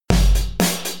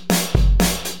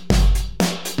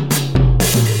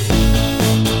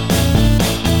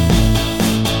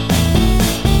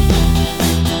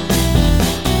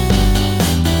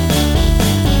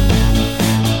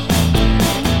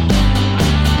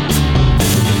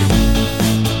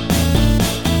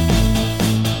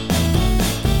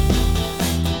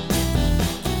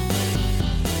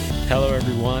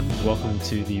everyone. Welcome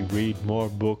to the Read More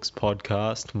Books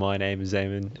podcast. My name is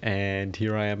Eamon, and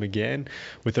here I am again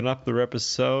with another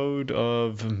episode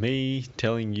of me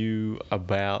telling you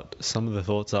about some of the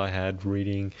thoughts I had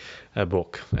reading a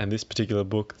book. And this particular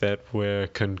book that we're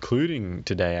concluding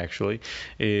today, actually,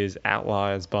 is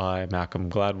Outliers by Malcolm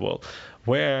Gladwell,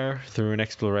 where through an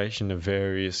exploration of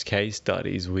various case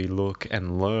studies, we look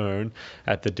and learn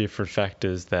at the different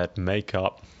factors that make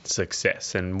up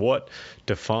success and what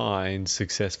defines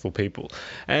successful people.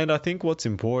 And I think what's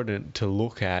important to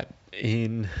look at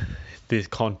in the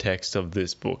context of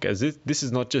this book, as this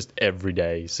is not just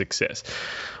everyday success.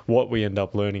 What we end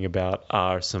up learning about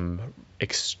are some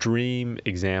extreme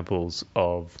examples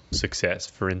of success.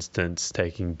 For instance,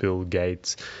 taking Bill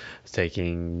Gates,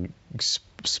 taking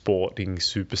sporting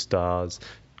superstars,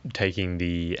 taking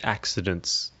the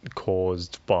accidents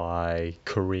caused by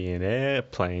Korean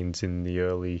airplanes in the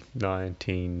early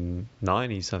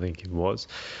 1990s, I think it was.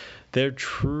 They're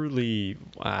truly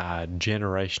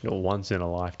generational,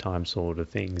 once-in-a-lifetime sort of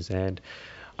things, and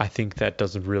I think that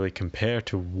doesn't really compare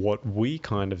to what we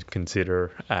kind of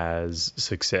consider as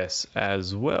success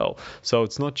as well. So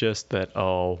it's not just that,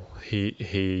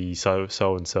 he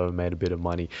so and so made a bit of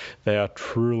money. They are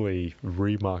truly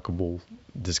remarkable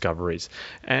discoveries.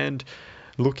 And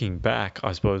looking back,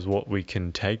 I suppose what we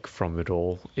can take from it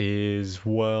all is,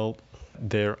 well,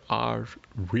 there are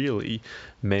really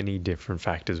many different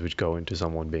factors which go into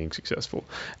someone being successful.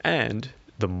 And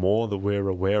the more that we're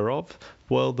aware of,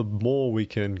 well, the more we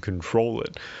can control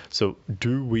it. So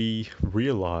do we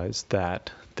realize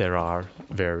that there are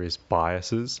various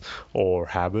biases or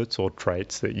habits or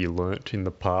traits that you learnt in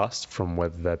the past from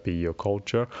whether that be your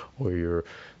culture or your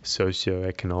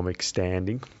socioeconomic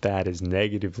standing that is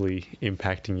negatively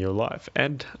impacting your life?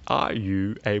 And are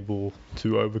you able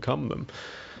to overcome them?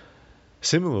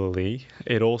 Similarly,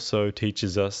 it also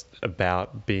teaches us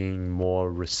about being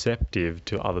more receptive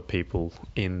to other people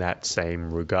in that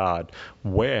same regard,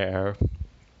 where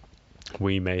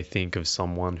we may think of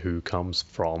someone who comes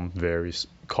from various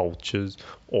cultures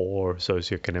or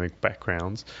socioeconomic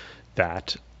backgrounds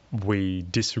that we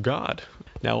disregard.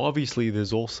 Now, obviously,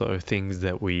 there's also things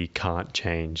that we can't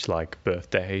change, like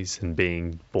birthdays and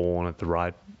being born at the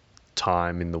right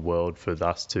time in the world for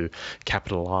us to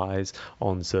capitalize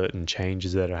on certain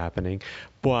changes that are happening.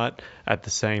 But at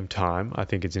the same time, I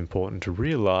think it's important to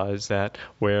realize that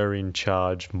we're in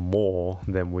charge more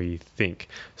than we think.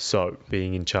 So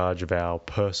being in charge of our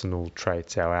personal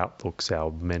traits, our outlooks,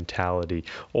 our mentality,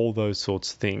 all those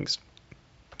sorts of things,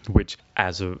 which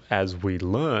as we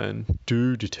learn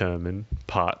do determine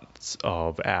parts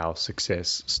of our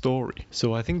success story.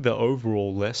 So I think the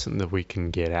overall lesson that we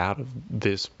can get out of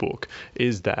this book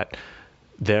is that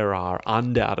there are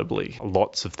undoubtedly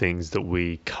lots of things that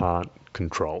we can't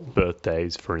control.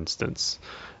 Birthdays, for instance,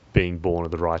 being born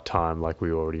at the right time, like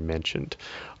we already mentioned.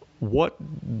 What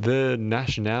the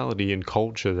nationality and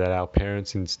culture that our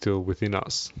parents instill within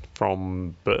us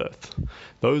from birth.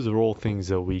 Those are all things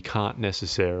that we can't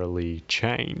necessarily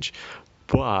change,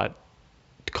 but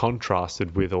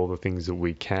contrasted with all the things that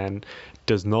we can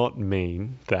does not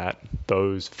mean that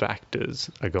those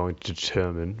factors are going to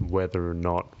determine whether or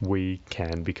not we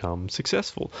can become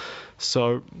successful.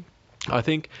 So I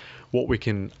think what we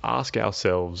can ask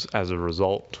ourselves as a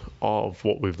result of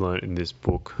what we've learned in this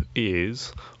book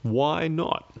is, why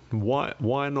not? Why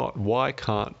not? Why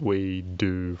can't we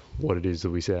do what it is that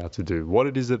we set out to do? What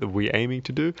it is that we're aiming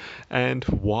to do? And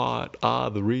what are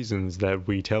the reasons that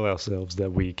we tell ourselves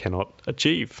that we cannot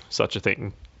achieve such a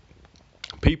thing?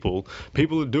 People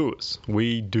are doers.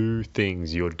 We do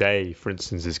things. Your day, for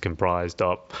instance, is comprised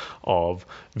up of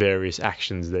various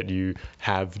actions that you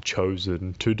have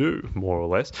chosen to do, more or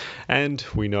less. And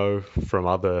we know from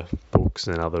other books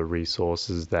and other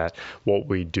resources that what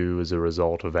we do as a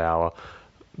result of our,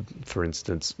 for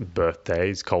instance,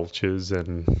 birthdays, cultures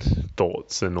and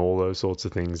thoughts and all those sorts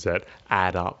of things that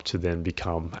add up to then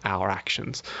become our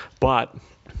actions. But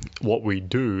what we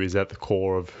do is at the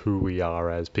core of who we are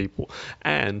as people,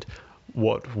 and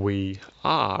what we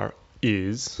are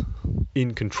is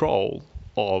in control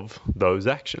of those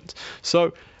actions.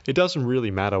 So it doesn't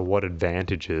really matter what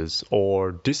advantages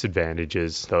or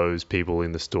disadvantages those people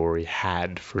in the story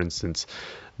had. For instance,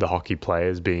 the hockey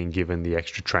players being given the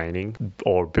extra training,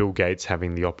 or Bill Gates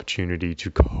having the opportunity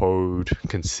to code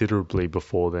considerably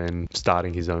before then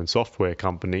starting his own software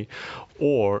company,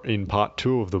 or in part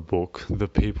 2 of the book, the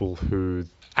people who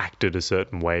acted a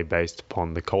certain way based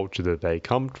upon the culture that they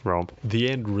come from.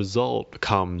 The end result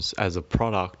comes as a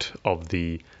product of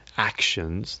the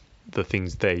actions the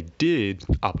things they did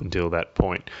up until that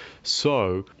point.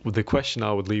 So the question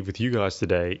I would leave with you guys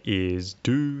today is,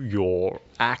 do your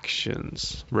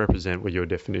actions represent what your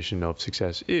definition of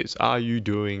success is? Are you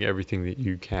doing everything that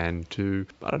you can to,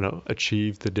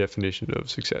 achieve the definition of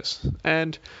success?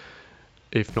 And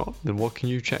if not, then what can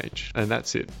you change? And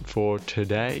that's it for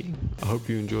today. I hope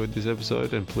you enjoyed this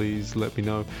episode, and please let me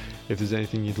know if there's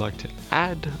anything you'd like to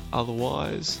add.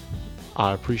 Otherwise,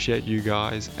 I appreciate you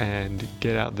guys, and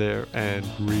get out there and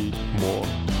read more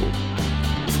books.